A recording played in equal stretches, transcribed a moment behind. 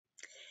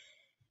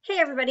Hey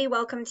everybody,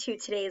 welcome to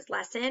today's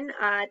lesson.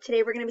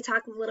 Today we're going to be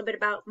talking a little bit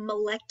about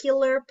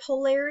molecular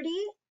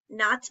polarity,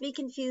 not to be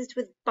confused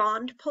with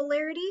bond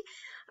polarity.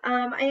 I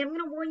am going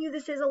to warn you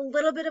this is a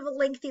little bit of a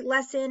lengthy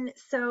lesson,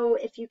 so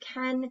if you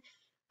can,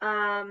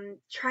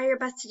 try your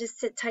best to just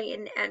sit tight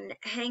and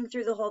hang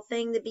through the whole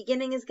thing. The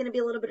beginning is going to be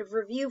a little bit of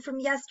review from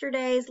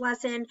yesterday's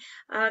lesson,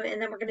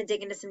 and then we're going to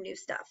dig into some new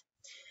stuff.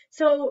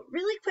 So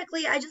really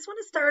quickly, I just want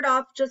to start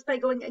off just by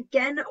going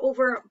again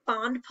over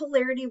bond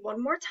polarity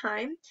one more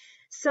time.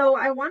 So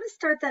I want to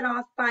start that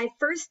off by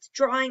first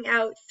drawing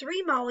out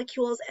three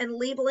molecules and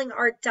labeling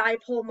our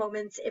dipole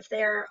moments if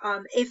they're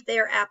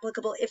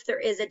applicable, if there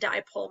is a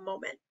dipole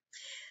moment.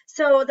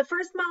 So the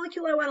first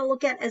molecule I want to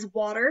look at is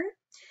water.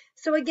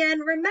 So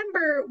again,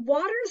 remember,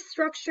 water's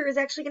structure is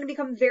actually going to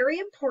become very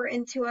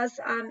important to us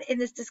in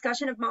this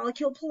discussion of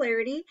molecule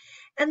polarity.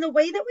 And the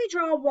way that we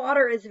draw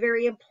water is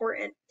very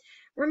important.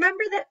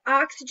 Remember that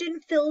oxygen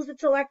fills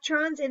its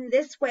electrons in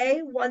this way,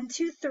 1,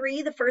 2,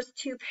 3, the first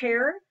two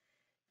pair,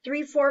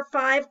 3, 4,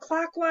 5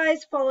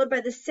 clockwise, followed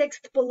by the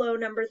sixth below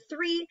number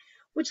 3,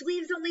 which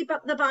leaves only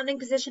the bonding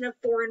position of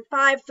 4 and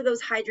 5 for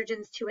those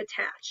hydrogens to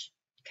attach.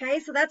 Okay,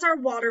 so that's our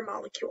water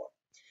molecule.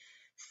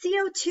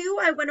 CO2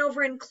 I went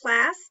over in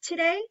class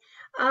today,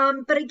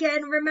 but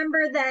again,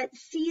 remember that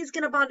C is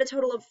going to bond a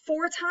total of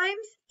 4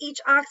 times. Each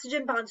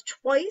oxygen bonds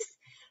twice.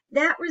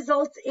 That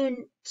results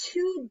in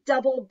 2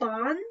 double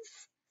bonds,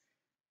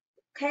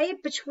 okay,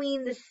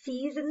 between the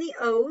C's and the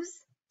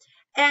O's.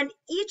 And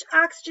each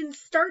oxygen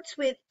starts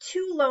with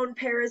 2 lone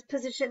pairs.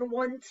 Position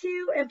 1,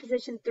 2 and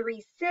position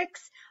 3,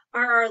 6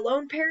 are our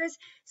lone pairs.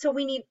 So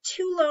we need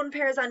 2 lone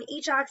pairs on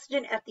each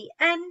oxygen at the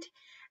end.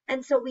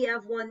 And so we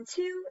have 1,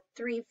 2,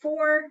 3,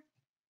 4,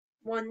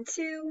 1,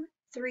 2,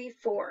 3,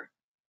 4.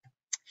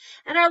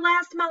 And our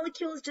last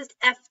molecule is just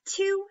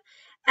F2.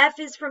 F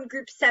is from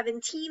group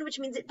 17, which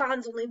means it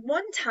bonds only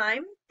 1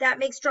 time. That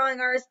makes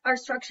drawing our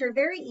structure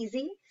very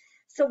easy.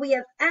 So we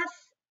have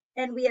F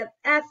and we have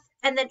F,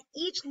 and then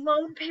each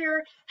lone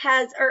pair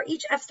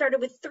each F started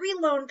with 3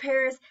 lone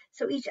pairs,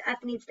 so each F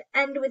needs to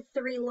end with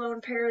 3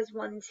 lone pairs,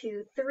 1,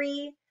 2,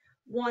 3,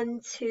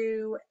 1,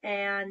 2,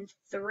 and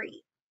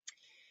 3.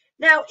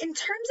 Now, in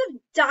terms of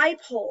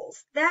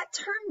dipoles, that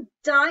term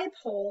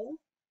dipole,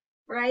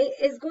 right,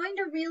 is going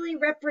to really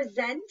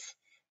represent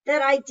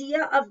that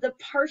idea of the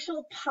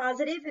partial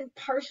positive and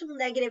partial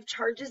negative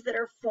charges that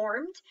are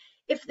formed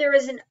if there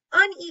is an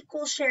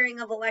unequal sharing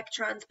of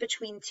electrons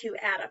between 2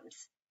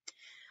 atoms.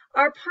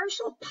 Our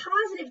partial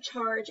positive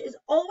charge is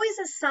always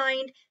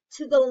assigned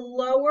to the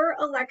lower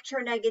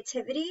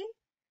electronegativity,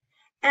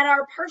 and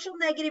our partial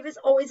negative is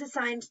always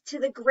assigned to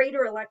the greater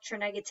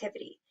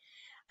electronegativity.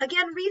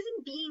 Again, reason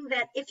being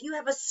that if you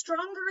have a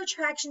stronger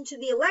attraction to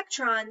the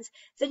electrons,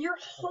 then you're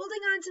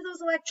holding on to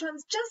those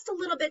electrons just a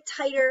little bit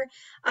tighter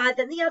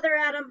than the other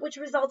atom, which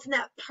results in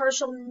that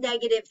partial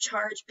negative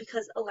charge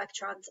because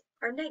electrons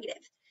are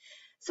negative.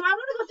 So I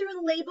want to go through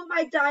and label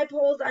my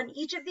dipoles on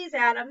each of these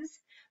atoms.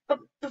 But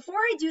before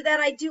I do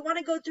that, I do want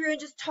to go through and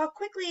just talk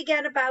quickly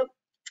again about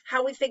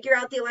how we figure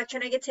out the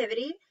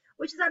electronegativity,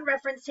 which is on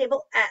reference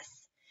table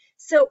S.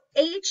 So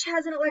H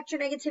has an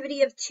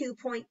electronegativity of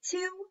 2.2.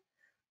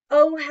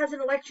 O has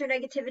an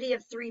electronegativity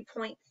of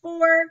 3.4.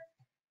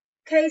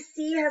 Okay,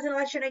 C has an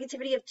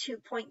electronegativity of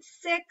 2.6.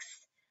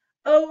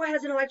 O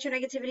has an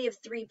electronegativity of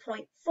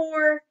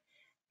 3.4.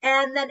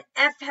 And then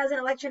F has an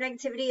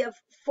electronegativity of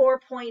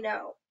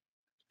 4.0.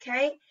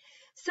 Okay,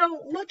 so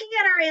looking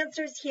at our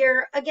answers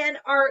here, again,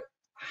 our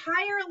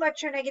higher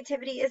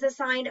electronegativity is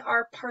assigned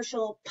our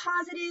partial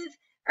positive,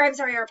 or I'm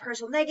sorry, our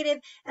partial negative,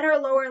 and our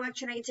lower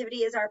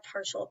electronegativity is our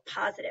partial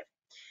positive.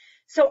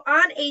 So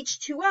on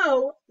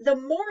H2O, the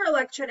more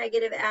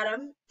electronegative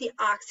atom, the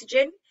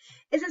oxygen,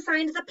 is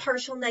assigned the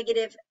partial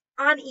negative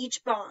on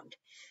each bond.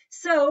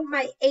 So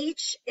my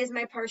H is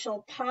my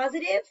partial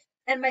positive,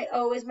 and my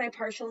O is my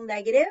partial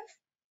negative.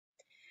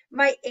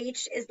 My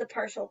H is the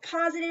partial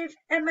positive,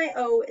 and my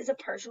O is a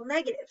partial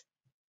negative.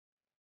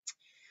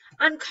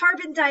 On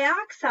carbon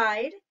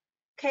dioxide,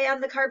 okay, on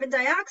the carbon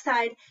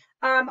dioxide,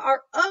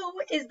 our O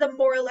is the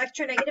more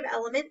electronegative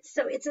element,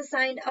 so it's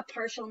assigned a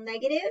partial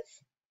negative,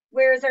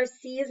 whereas our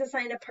C is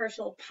assigned a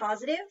partial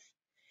positive.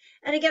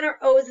 And again, our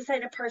O is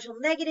assigned a partial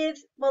negative,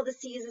 while the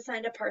C is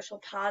assigned a partial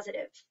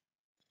positive.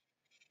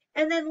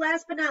 And then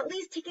last but not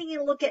least, taking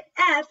a look at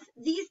F,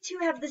 these two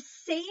have the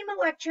same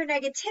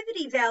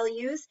electronegativity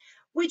values,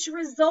 which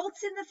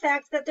results in the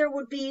fact that there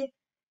would be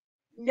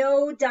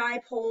no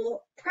dipole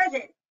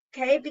present,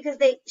 okay? Because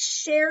they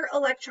share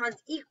electrons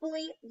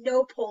equally,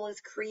 no pole is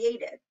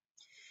created.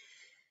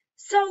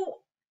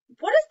 So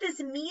what does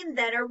this mean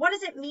then, or what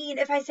does it mean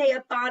if I say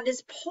a bond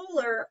is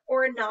polar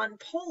or a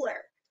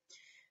non-polar?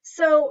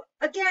 So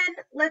again,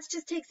 let's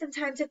just take some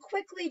time to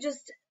quickly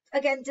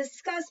again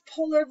discuss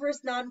polar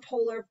versus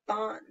non-polar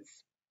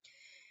bonds.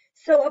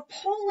 So a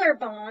polar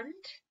bond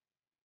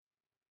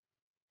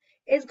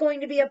is going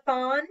to be a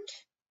bond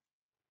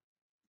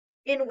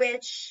in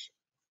which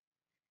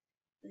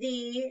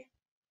the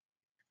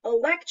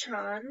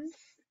electrons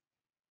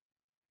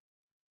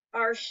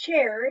are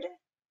shared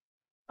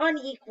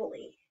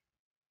unequally.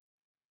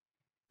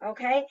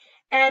 okay?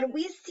 And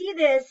we see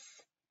this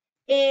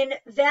in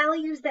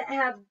values that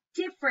have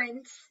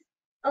different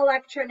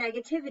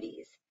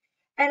electronegativities.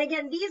 And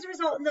again, these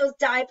result in those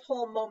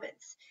dipole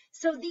moments.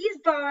 So these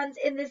bonds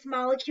in this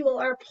molecule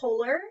are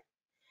polar,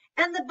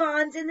 and the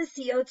bonds in the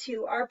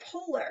CO2 are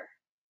polar,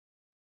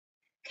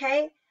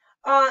 okay?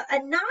 A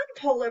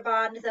nonpolar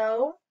bond,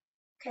 though,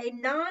 okay,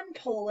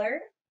 nonpolar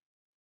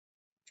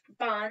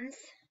bonds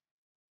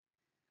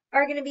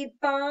are going to be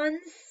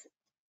bonds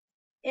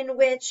in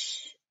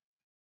which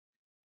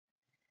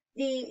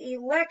the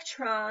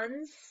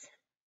electrons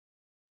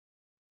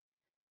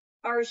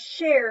are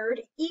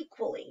shared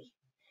equally.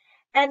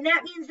 And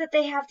that means that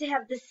they have to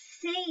have the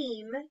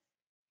same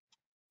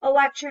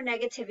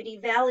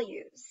electronegativity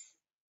values.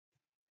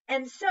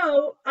 And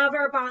so, of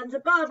our bonds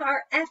above,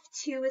 our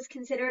F2 is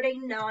considered a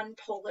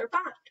nonpolar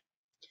bond.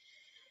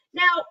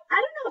 Now, I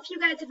don't know if you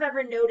guys have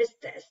ever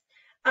noticed this,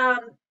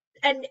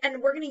 and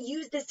we're going to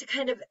use this to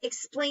kind of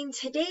explain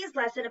today's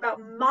lesson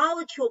about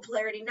molecule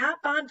polarity,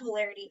 not bond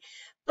polarity.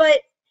 But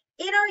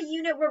in our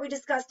unit where we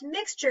discussed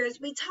mixtures,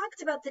 we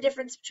talked about the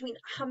difference between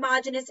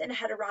homogeneous and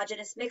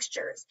heterogeneous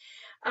mixtures.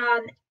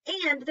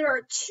 And there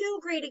are two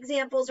great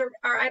examples, or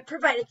I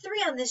provided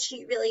three on this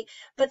sheet really,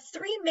 but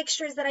three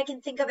mixtures that I can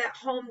think of at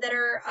home that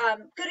are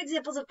good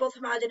examples of both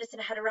homogeneous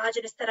and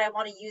heterogeneous that I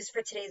want to use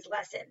for today's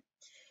lesson.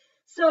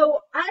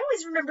 So I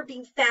always remember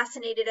being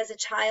fascinated as a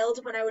child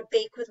when I would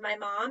bake with my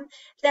mom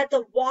that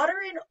the water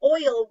and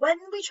oil, when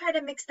we try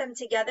to mix them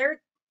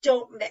together,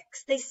 don't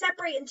mix. They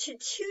separate into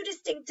two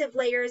distinctive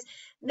layers,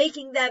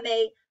 making them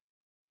a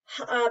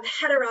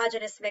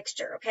heterogeneous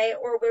mixture, okay,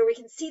 or where we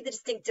can see the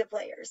distinctive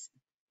layers,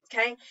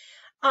 okay.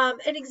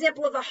 An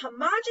example of a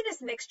homogeneous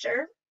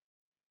mixture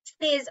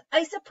is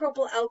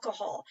isopropyl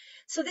alcohol.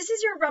 So this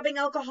is your rubbing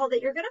alcohol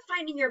that you're going to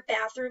find in your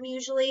bathroom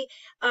usually.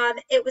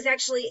 It was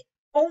actually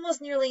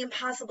almost nearly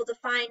impossible to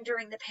find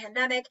during the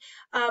pandemic.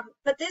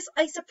 But this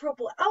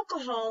isopropyl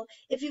alcohol,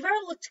 if you've ever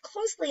looked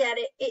closely at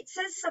it, it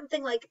says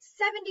something like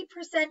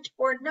 70%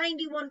 or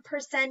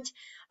 91%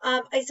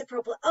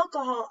 isopropyl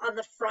alcohol on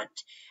the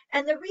front.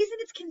 And the reason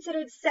it's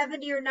considered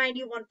 70 or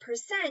 91%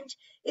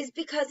 is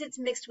because it's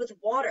mixed with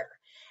water.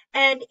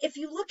 And if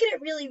you look at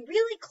it really,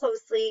 really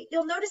closely,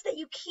 you'll notice that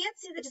you can't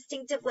see the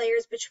distinctive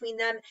layers between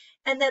them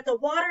and that the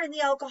water and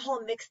the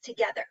alcohol mix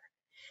together.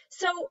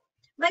 So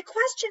my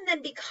question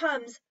then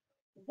becomes,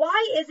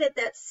 why is it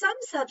that some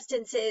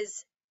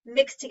substances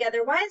mix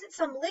together? Why is it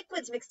some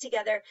liquids mix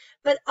together,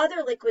 but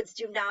other liquids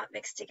do not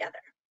mix together?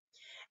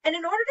 And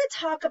in order to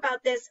talk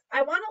about this,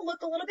 I want to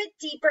look a little bit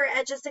deeper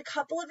at just a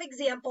couple of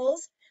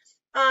examples.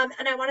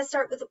 And I want to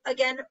start with,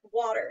 again,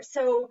 water.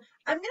 So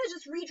I'm going to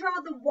just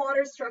redraw the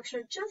water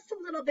structure just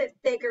a little bit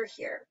bigger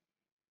here.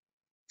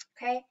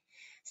 Okay,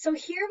 so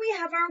here we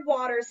have our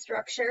water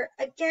structure.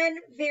 Again,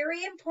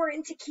 very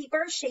important to keep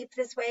our shape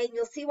this way, and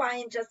you'll see why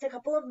in just a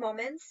couple of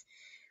moments.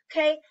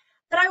 Okay,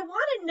 but I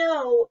want to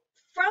know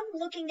from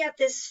looking at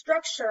this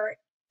structure,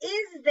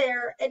 is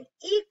there an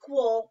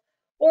equal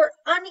or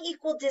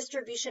unequal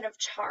distribution of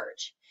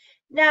charge?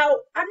 Now,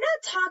 I'm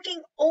not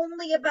talking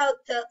only about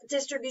the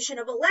distribution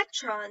of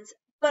electrons,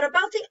 but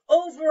about the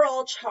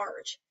overall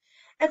charge.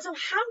 And so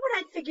how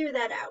would I figure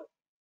that out?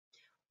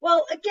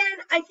 Well, again,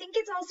 I think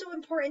it's also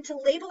important to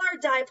label our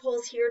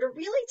dipoles here to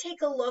really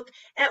take a look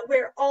at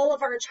where all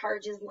of our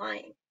charge is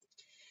lying.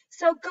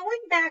 So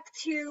going back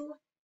to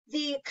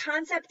the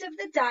concept of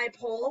the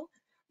dipole,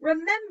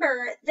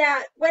 remember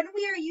that when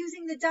we are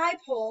using the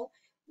dipole,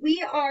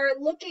 we are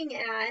looking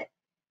at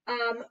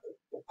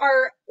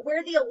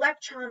where the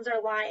electrons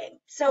are lying.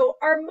 So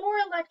our more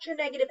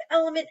electronegative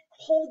element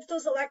holds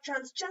those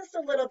electrons just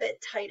a little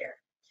bit tighter.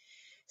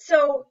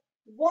 So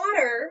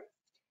water,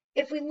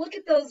 if we look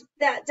at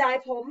that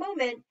dipole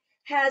moment,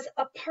 has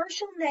a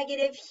partial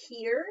negative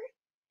here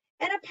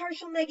and a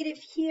partial negative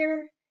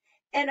here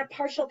and a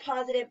partial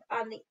positive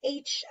on the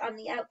H on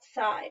the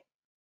outside.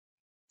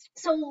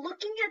 So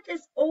looking at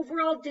this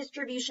overall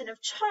distribution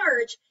of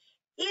charge,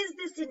 is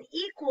this an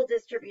equal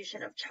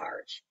distribution of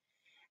charge?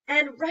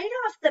 And right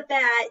off the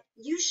bat,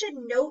 you should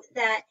note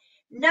that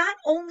not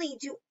only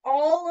do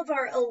all of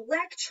our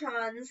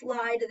electrons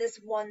lie to this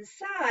one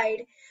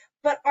side,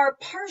 but our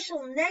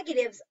partial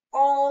negatives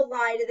all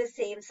lie to the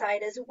same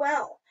side as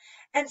well.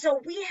 And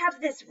so we have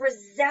this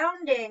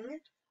resounding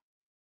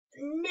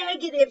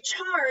negative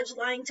charge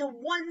lying to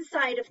one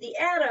side of the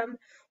atom,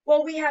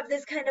 while we have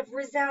this kind of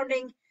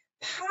resounding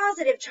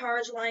positive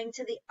charge lying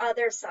to the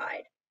other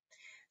side.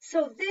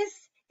 So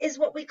this is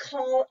what we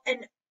call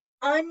an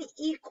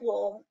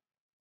unequal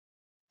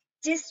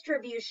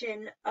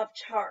distribution of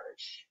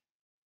charge.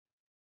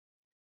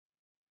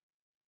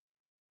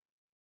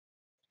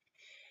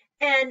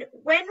 And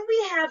when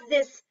we have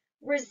this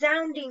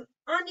resounding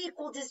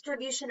unequal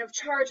distribution of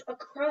charge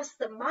across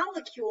the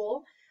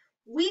molecule,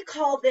 we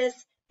call this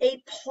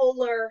a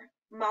polar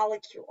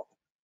molecule.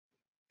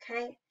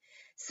 Okay,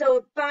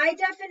 so by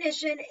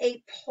definition,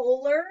 a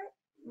polar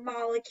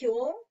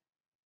molecule.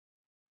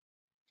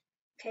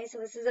 Okay, so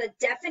this is a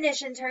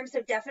definition term,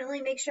 so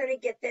definitely make sure to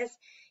get this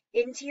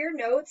into your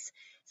notes.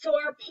 So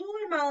our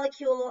polar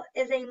molecule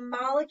is a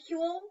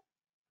molecule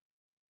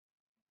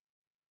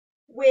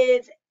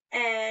with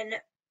an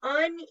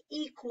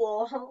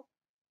unequal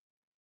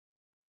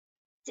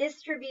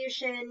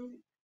distribution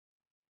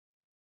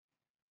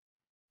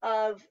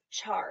of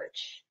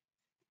charge.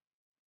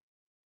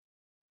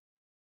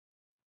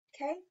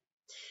 Okay?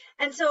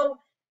 And so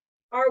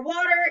our water,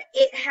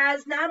 it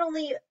has not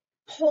only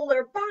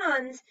polar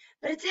bonds,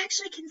 but it's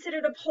actually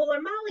considered a polar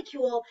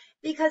molecule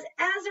because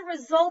as a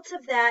result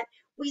of that,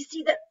 we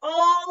see that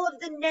all of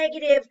the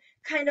negative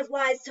kind of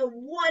lies to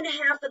one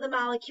half of the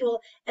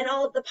molecule and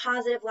all of the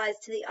positive lies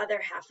to the other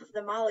half of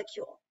the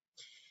molecule.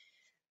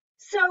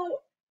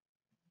 So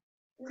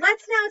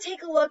let's now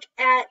take a look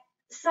at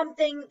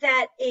something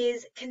that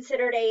is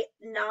considered a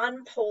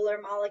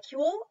nonpolar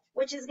molecule,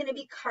 which is going to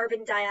be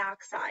carbon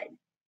dioxide.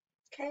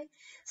 Okay,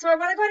 so I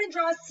want to go ahead and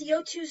draw a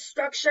CO2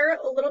 structure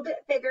a little bit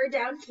bigger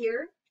down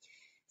here.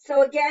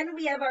 So again,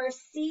 we have our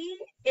C,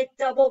 it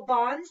double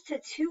bonds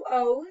to two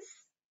O's,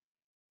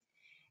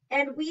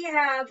 and we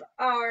have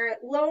our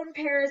lone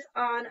pairs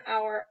on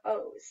our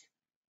O's.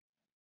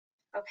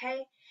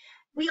 Okay,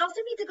 we also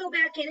need to go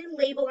back in and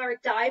label our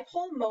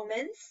dipole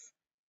moments.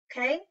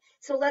 Okay,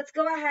 so let's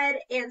go ahead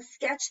and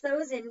sketch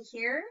those in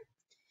here.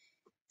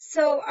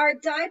 So our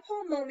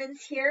dipole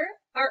moments here,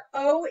 our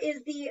O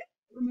is the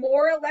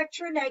more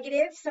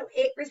electronegative, so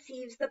it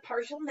receives the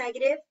partial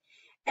negative,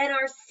 and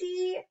our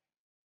C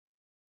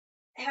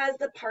has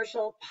the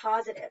partial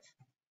positive.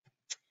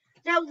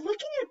 Now,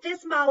 looking at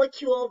this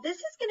molecule, this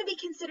is going to be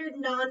considered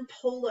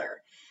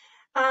nonpolar.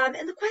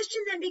 And the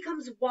question then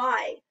becomes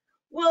why?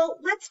 Well,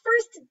 let's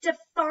first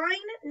define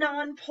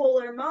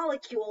nonpolar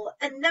molecule,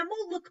 and then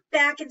we'll look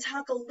back and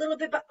talk a little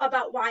bit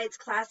about why it's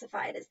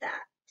classified as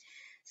that.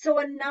 So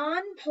a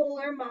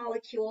nonpolar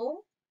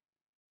molecule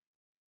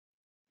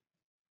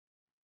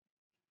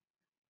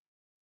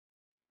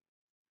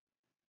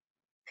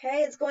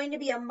is going to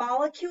be a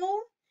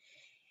molecule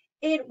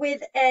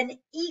with an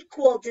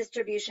equal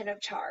distribution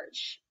of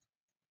charge.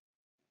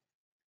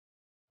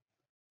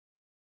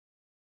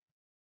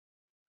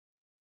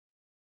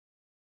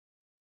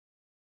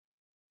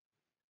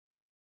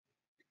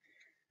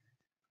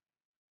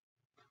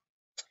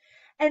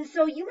 And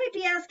so you might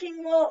be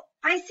asking, well,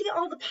 I see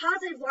all the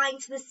positive lying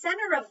to the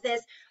center of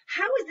this.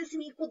 How is this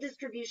an equal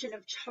distribution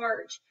of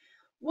charge?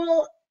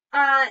 Well,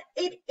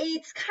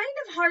 it's kind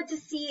of hard to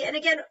see. And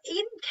again,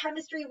 in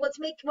chemistry, what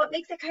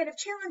makes it kind of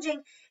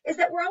challenging is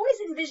that we're always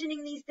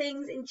envisioning these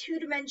things in 2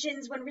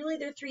 dimensions when really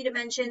they're 3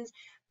 dimensions.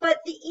 But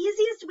the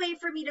easiest way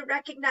for me to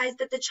recognize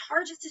that the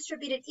charge is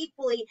distributed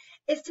equally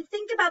is to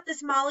think about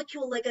this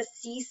molecule like a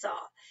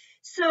seesaw.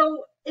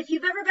 So if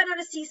you've ever been on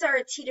a seesaw or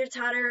a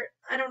teeter-totter,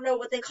 I don't know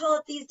what they call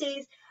it these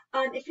days.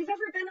 If you've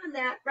ever been on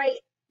that, right,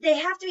 they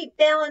have to be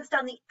balanced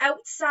on the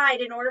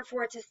outside in order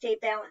for it to stay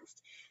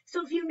balanced.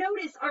 So if you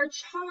notice, our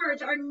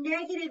charge, our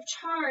negative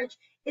charge,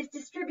 is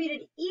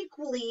distributed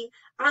equally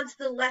onto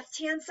the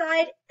left-hand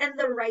side and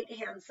the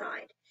right-hand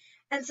side.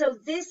 And so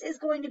this is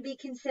going to be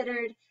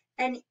considered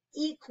an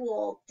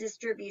equal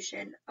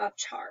distribution of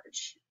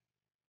charge.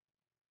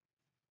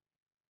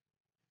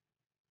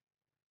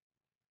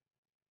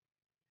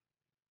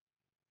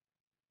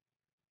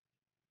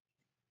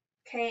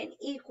 Okay, an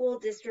equal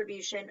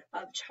distribution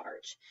of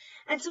charge.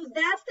 And so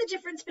that's the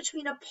difference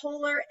between a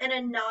polar and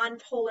a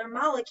non-polar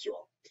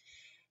molecule.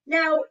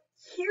 Now,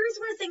 here's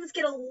where things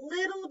get a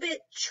little bit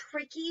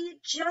tricky,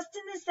 just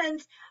in the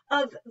sense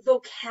of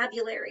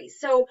vocabulary.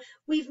 So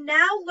we've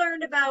now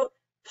learned about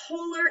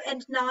polar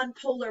and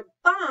non-polar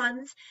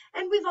bonds,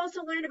 and we've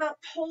also learned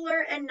about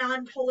polar and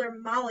non-polar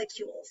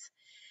molecules.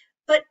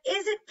 But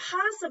is it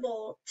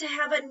possible to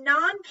have a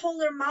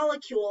non-polar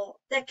molecule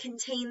that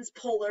contains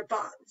polar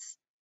bonds?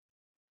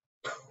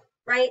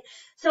 Right?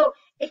 So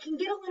it can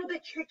get a little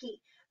bit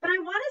tricky. But I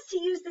want us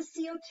to use the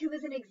CO2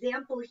 as an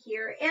example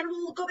here, and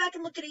we'll go back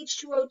and look at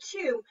H2O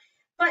too.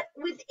 But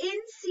within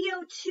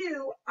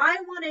CO2, I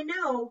want to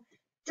know,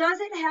 does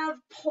it have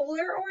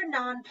polar or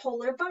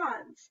non-polar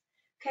bonds?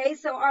 Okay,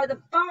 so are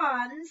the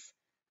bonds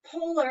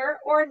polar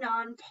or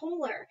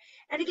non-polar?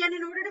 And again,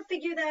 in order to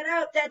figure that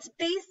out, that's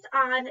based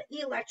on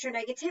the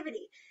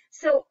electronegativity.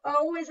 So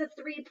O is a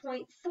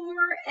 3.4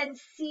 and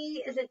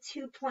C is a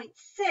 2.6.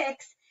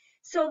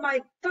 So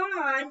my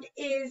bond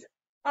is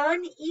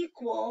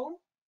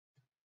unequal,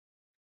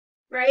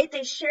 right?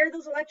 They share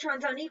those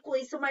electrons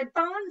unequally, so my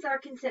bonds are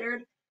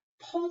considered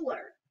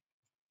polar.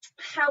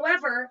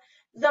 However,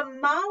 the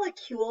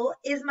molecule,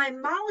 is my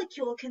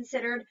molecule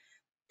considered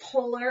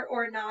polar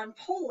or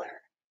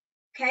non-polar?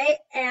 Okay,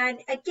 and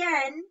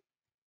again,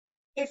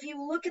 if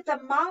you look at the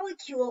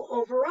molecule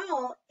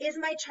overall, is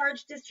my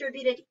charge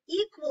distributed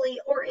equally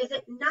or is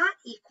it not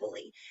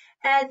equally?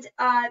 And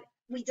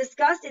we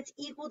discussed its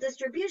equal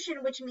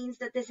distribution, which means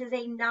that this is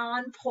a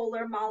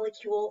non-polar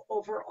molecule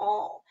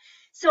overall.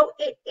 So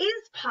it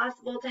is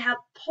possible to have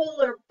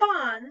polar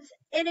bonds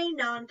in a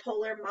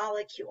non-polar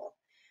molecule.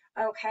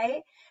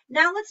 Okay,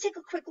 now let's take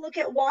a quick look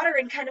at water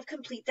and kind of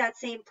complete that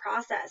same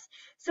process.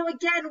 So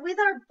again, with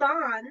our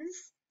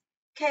bonds,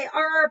 Okay,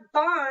 are our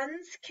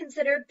bonds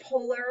considered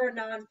polar or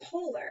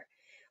non-polar?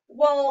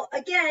 Well,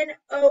 again,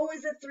 O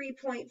is a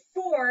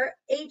 3.4,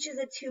 H is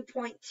a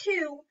 2.2,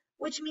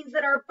 which means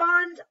that our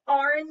bonds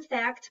are in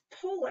fact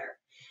polar.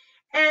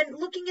 And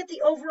looking at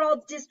the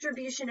overall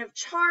distribution of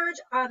charge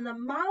on the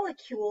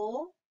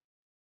molecule,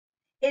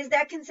 is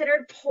that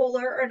considered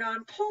polar or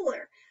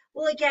non-polar?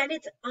 Well, again,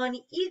 it's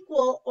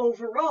unequal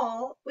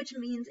overall, which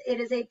means it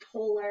is a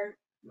polar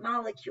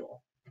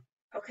molecule.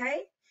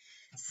 Okay,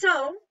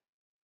 so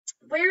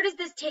where does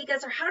this take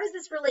us, or how does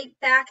this relate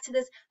back to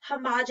this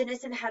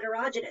homogeneous and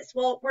heterogeneous?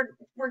 Well,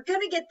 we're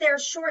going to get there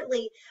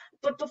shortly,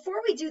 but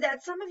before we do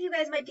that, some of you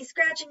guys might be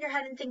scratching your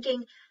head and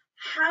thinking,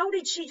 how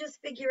did she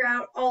just figure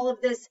out all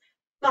of this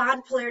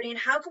bond polarity, and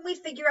how can we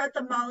figure out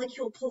the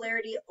molecule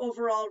polarity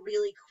overall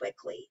really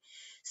quickly?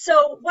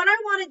 So what I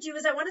want to do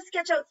is I want to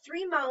sketch out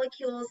 3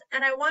 molecules,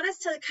 and I want us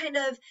to kind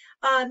of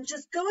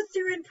just go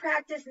through and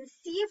practice and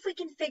see if we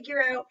can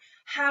figure out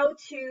how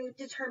to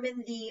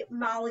determine the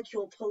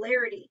molecule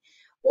polarity,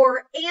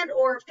 or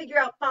figure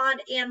out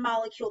bond and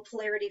molecule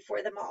polarity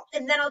for them all.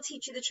 And then I'll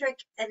teach you the trick,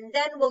 and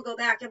then we'll go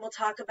back and we'll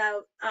talk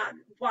about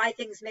why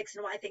things mix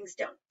and why things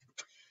don't.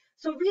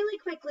 So really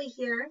quickly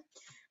here,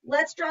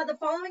 let's draw the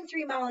following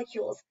 3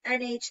 molecules: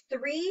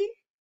 NH3,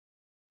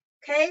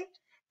 okay,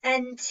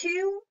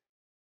 N2,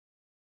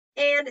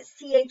 and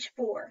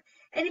CH4.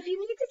 And if you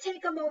need to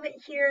take a moment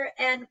here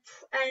and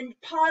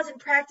pause and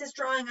practice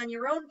drawing on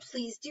your own,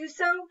 please do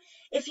so.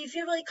 If you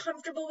feel really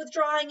comfortable with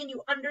drawing and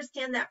you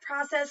understand that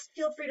process,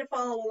 feel free to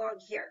follow along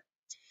here.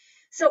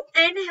 So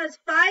N has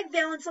 5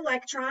 valence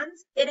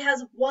electrons. It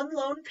has 1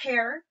 lone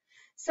pair.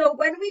 So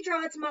when we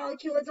draw its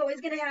molecule, it's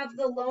always going to have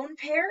the lone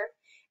pair,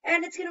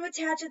 and it's going to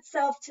attach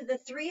itself to the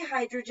 3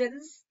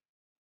 hydrogens,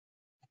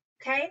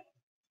 okay?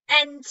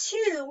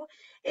 N2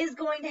 is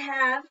going to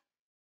have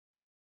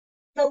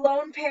the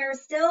lone pair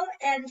still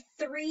and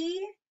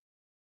 3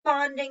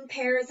 bonding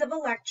pairs of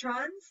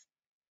electrons.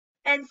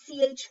 And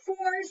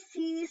CH4,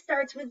 C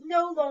starts with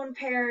no lone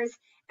pairs,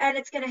 and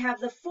it's going to have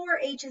the 4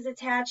 H's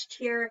attached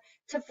here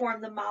to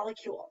form the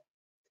molecule.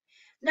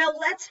 Now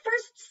let's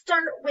first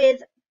start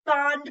with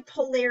bond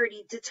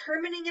polarity,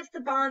 determining if the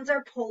bonds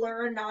are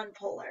polar or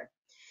non-polar.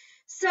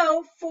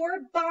 So for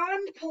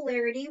bond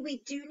polarity,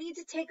 we do need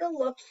to take a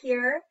look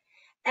here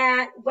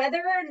at whether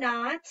or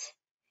not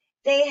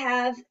they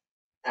have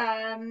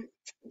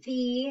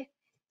the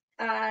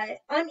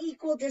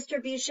unequal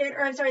distribution,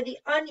 or I'm sorry, the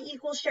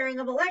unequal sharing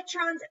of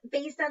electrons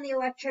based on the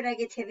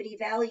electronegativity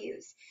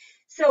values.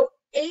 So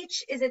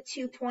H is a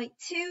 2.2,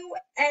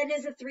 N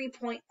is a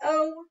 3.0,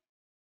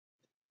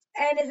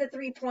 N is a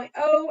 3.0,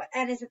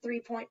 N is a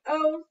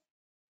 3.0,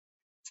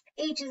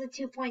 H is a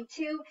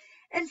 2.2,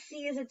 and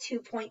C is a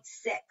 2.6.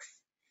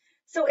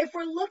 So if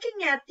we're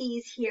looking at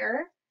these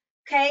here,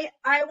 okay,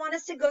 I want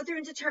us to go through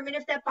and determine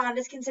if that bond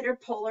is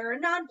considered polar or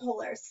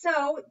non-polar.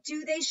 So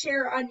do they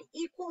share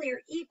unequally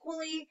or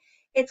equally?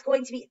 It's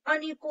going to be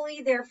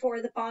unequally,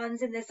 therefore the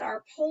bonds in this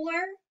are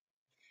polar.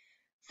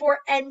 For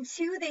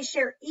N2, they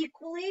share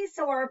equally,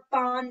 so our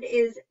bond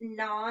is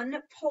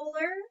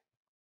non-polar.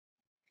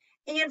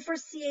 And for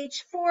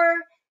CH4,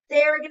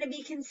 they are going to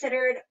be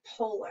considered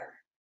polar,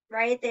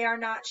 right? They are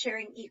not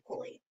sharing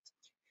equally.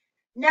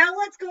 Now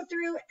let's go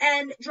through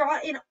and draw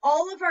in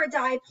all of our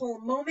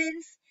dipole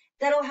moments.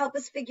 That'll help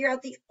us figure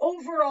out the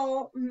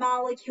overall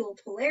molecule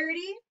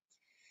polarity.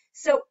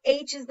 So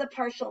H is the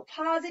partial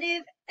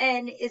positive,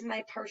 N is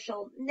my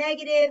partial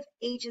negative,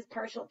 H is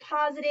partial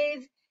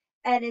positive,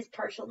 N is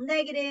partial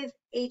negative,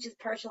 H is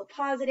partial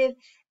positive,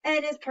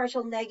 N is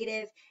partial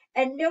negative.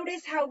 And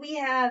notice how we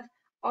have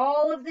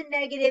all of the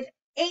negative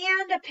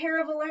and a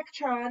pair of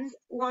electrons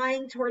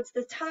lying towards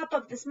the top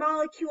of this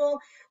molecule,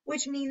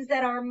 which means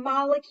that our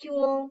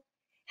molecule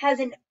has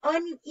an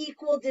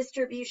unequal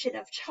distribution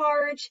of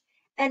charge,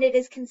 and it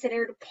is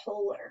considered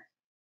polar.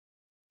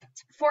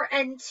 For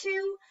N2,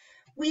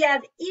 we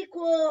have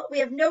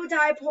no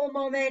dipole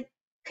moment,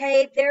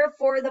 okay?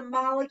 Therefore, the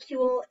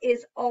molecule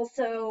is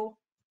also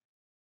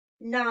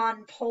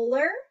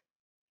non-polar.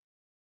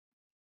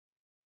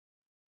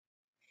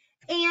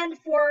 And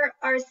for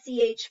our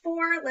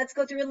CH4, let's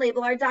go through and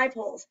label our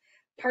dipoles.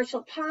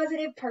 Partial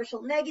positive,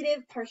 partial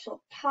negative,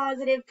 partial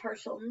positive,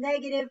 partial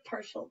negative,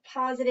 partial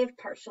positive,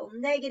 partial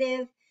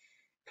negative,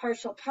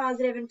 partial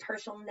positive, and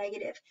partial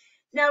negative.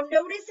 Now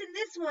notice in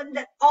this one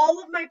that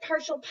all of my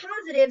partial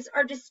positives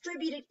are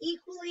distributed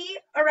equally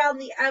around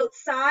the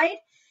outside,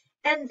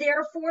 and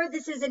therefore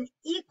this is an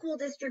equal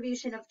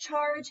distribution of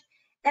charge,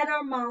 and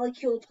our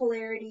molecule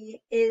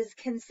polarity is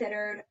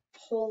considered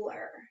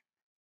polar,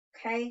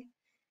 okay?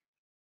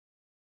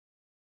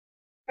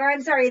 Or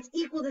I'm sorry, it's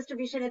equal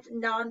distribution, it's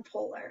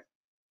non-polar.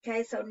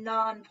 Okay, so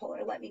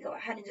non-polar. Let me go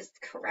ahead and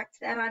just correct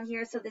that on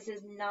here. So this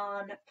is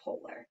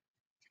non-polar.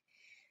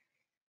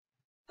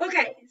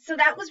 Okay, so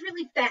that was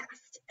really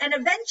fast. And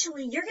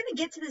eventually you're going to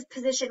get to this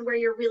position where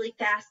you're really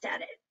fast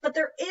at it. But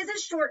there is a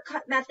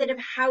shortcut method of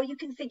how you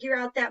can figure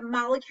out that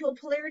molecule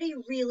polarity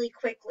really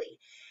quickly.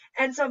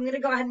 And so I'm going to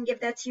go ahead and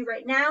give that to you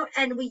right now.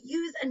 And we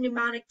use a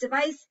mnemonic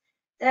device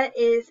that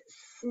is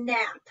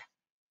SNAP.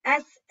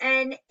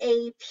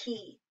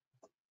 SNAP.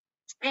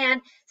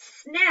 And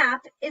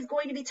SNAP is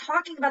going to be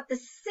talking about the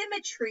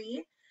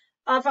symmetry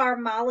of our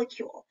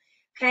molecule.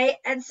 Okay,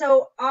 and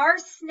so our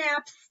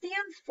SNAP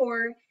stands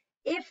for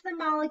if the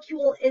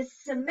molecule is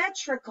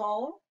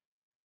symmetrical,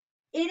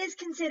 it is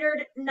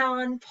considered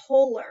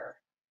nonpolar.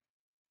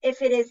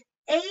 If it is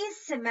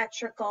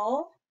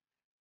asymmetrical,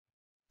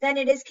 then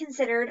it is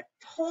considered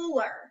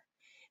polar.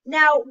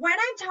 Now, when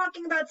I'm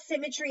talking about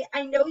symmetry,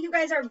 I know you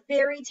guys are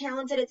very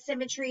talented at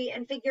symmetry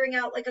and figuring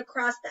out like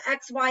across the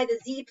X, Y, the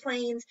Z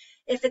planes,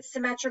 if it's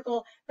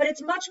symmetrical, but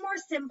it's much more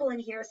simple in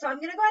here. So I'm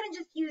going to go ahead and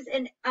just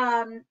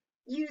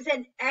use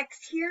an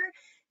X here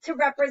to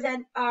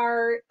represent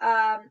our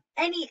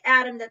any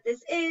atom that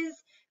this is.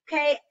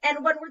 Okay,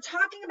 and when we're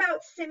talking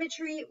about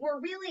symmetry, we're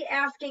really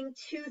asking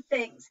two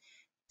things.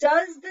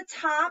 Does the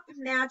top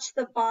match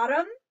the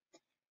bottom?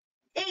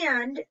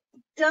 And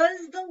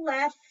does the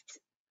left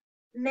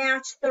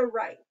match the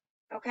right?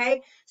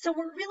 Okay, so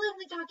we're really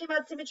only talking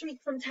about symmetry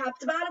from top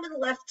to bottom and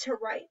left to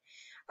right.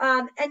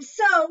 And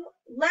so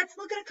let's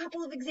look at a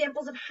couple of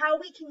examples of how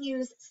we can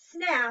use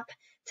SNAP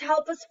to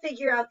help us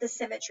figure out the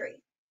symmetry.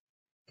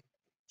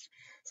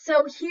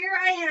 So here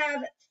I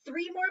have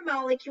three more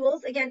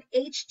molecules, again,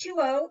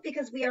 H2O,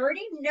 because we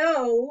already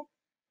know,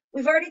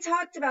 we've already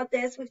talked about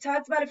this. We've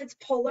talked about if it's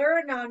polar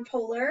or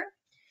nonpolar.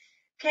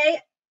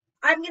 Okay,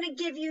 I'm going to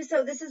give you,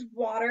 so this is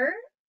water.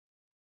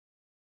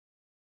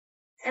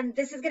 And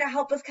this is going to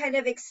help us kind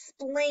of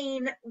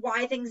explain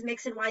why things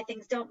mix and why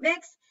things don't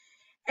mix.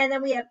 And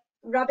then we have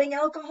rubbing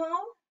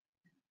alcohol.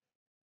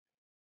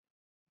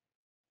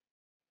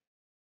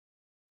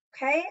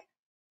 Okay.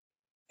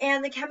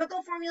 And the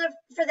chemical formula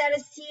for that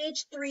is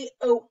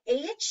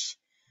CH3OH.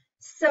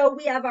 So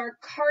we have our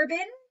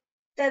carbon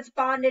that's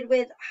bonded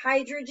with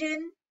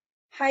hydrogen,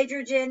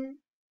 hydrogen,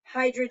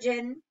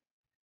 hydrogen,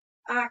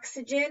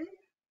 oxygen,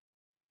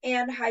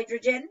 and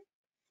hydrogen.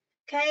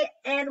 Okay,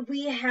 and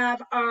we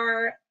have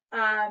our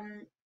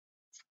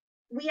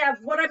we have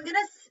what I'm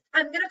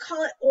gonna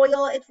call it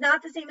oil. It's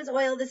not the same as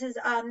oil. This is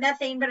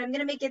methane, but I'm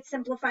gonna make it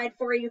simplified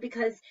for you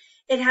because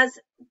it has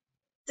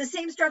the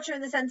same structure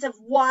in the sense of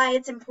why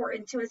it's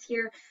important to us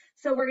here.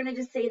 So we're gonna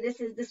just say this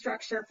is the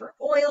structure for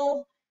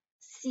oil,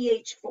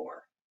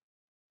 CH4.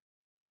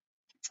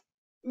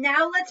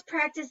 Now let's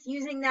practice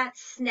using that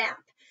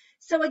SNAP.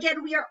 So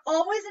again, we are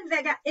always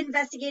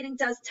investigating,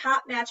 does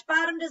top match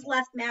bottom, does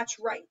left match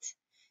right?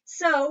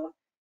 So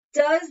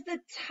does the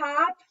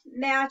top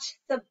match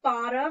the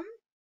bottom?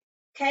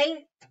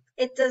 Okay,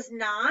 it does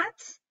not.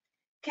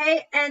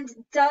 Okay, and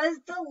does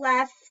the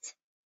left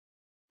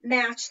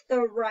match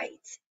the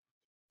right?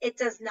 It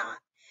does not.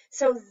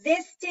 So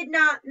this did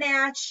not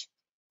match,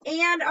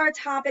 and our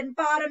top and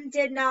bottom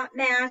did not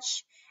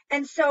match.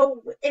 And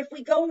so if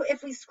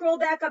we scroll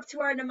back up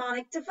to our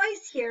mnemonic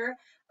device here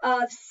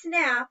of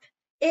SNAP,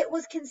 it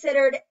was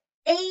considered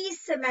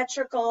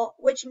asymmetrical,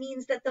 which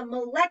means that the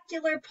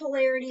molecular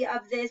polarity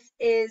of this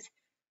is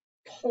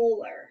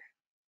polar.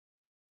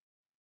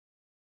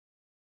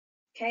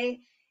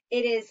 Okay,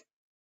 it is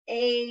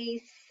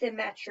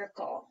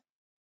asymmetrical.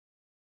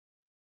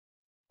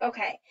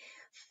 Okay,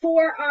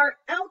 for our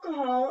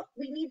alcohol,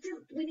 we need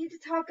to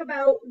talk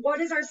about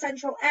what is our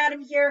central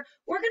atom here.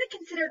 We're going to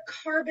consider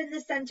carbon the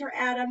center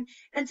atom.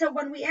 And so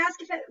when we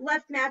ask if it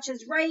left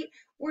matches right,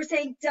 we're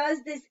saying,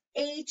 does this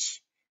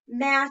H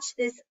match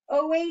this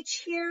OH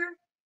here?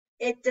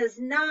 It does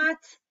not.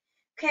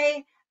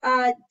 Okay,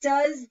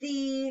 does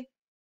the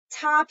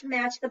top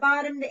match the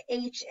bottom, the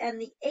H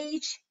and the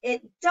H?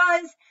 It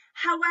does.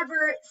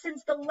 However,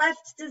 since the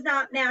left does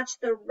not match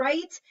the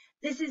right,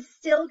 this is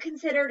still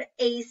considered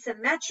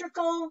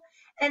asymmetrical,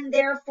 and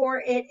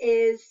therefore it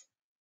is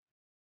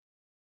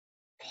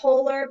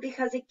polar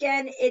because,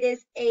 again, it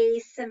is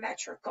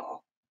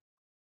asymmetrical.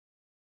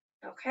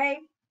 Okay.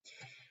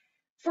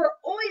 For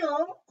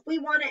oil, we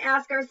want to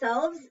ask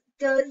ourselves,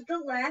 does the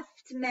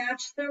left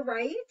match the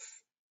right?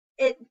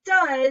 It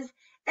does.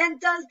 And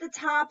does the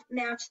top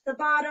match the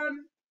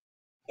bottom?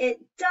 It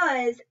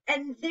does.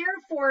 And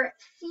therefore,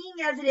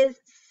 seeing as it is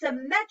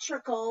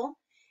symmetrical,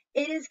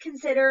 it is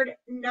considered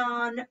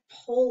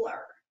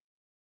non-polar.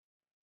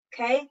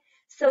 Okay,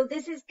 so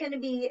this is going to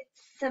be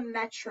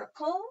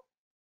symmetrical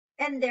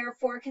and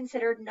therefore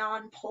considered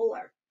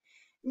non-polar.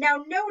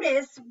 Now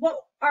notice what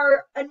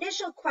our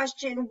initial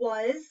question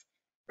was,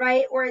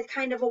 right? Or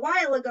kind of a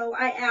while ago,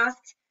 I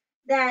asked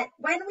that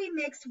when we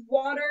mix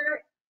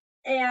water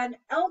and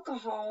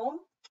alcohol,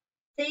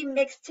 they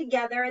mix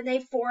together and they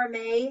form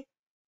a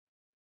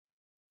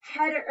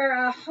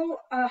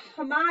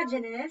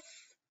homogeneous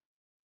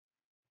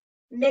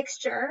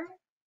mixture,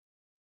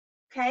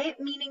 okay,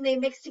 meaning they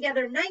mix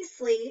together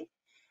nicely.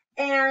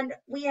 And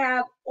we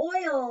have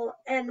oil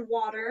and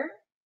water,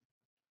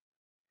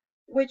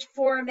 which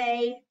form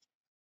a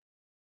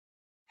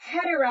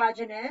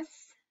heterogeneous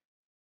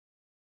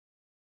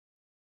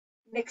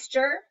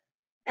mixture,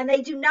 and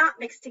they do not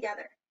mix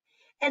together.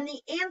 And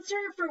the answer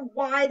for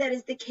why that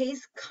is the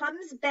case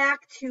comes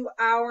back to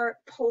our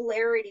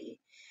polarity.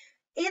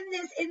 In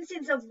this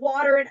instance of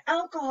water and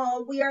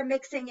alcohol, we are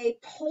mixing a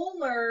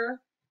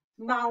polar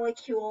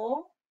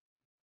molecule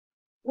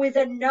with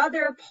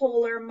another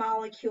polar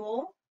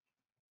molecule.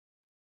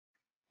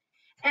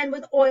 And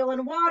with oil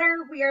and water,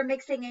 we are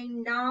mixing a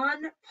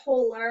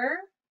non-polar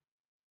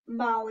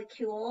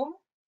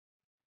molecule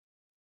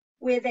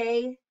with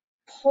a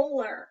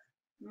polar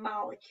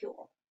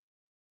molecule.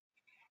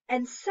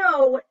 And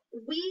so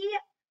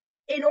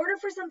in order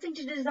for something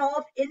to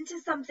dissolve into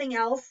something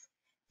else,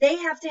 they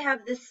have to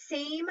have the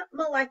same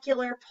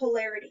molecular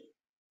polarity,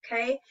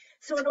 okay?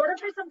 So in order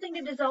for something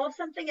to dissolve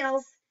something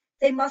else,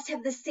 they must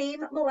have the same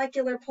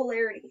molecular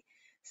polarity.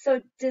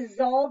 So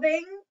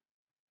dissolving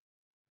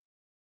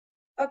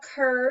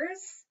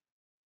occurs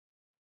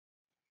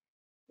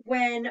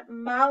when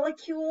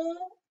molecule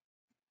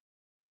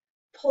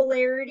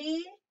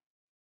polarity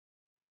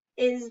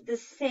is the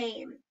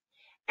same.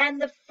 And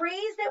the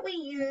phrase that we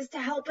use to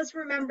help us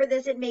remember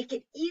this and make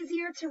it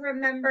easier to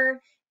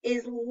remember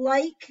is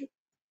like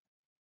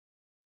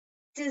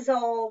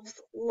dissolves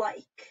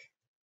like.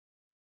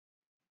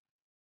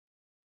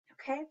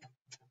 Okay?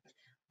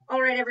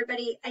 All right,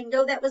 everybody. I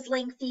know that was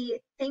lengthy.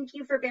 Thank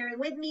you for bearing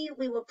with me.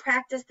 We will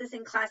practice this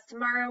in class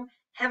tomorrow.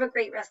 Have a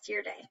great rest of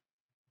your day.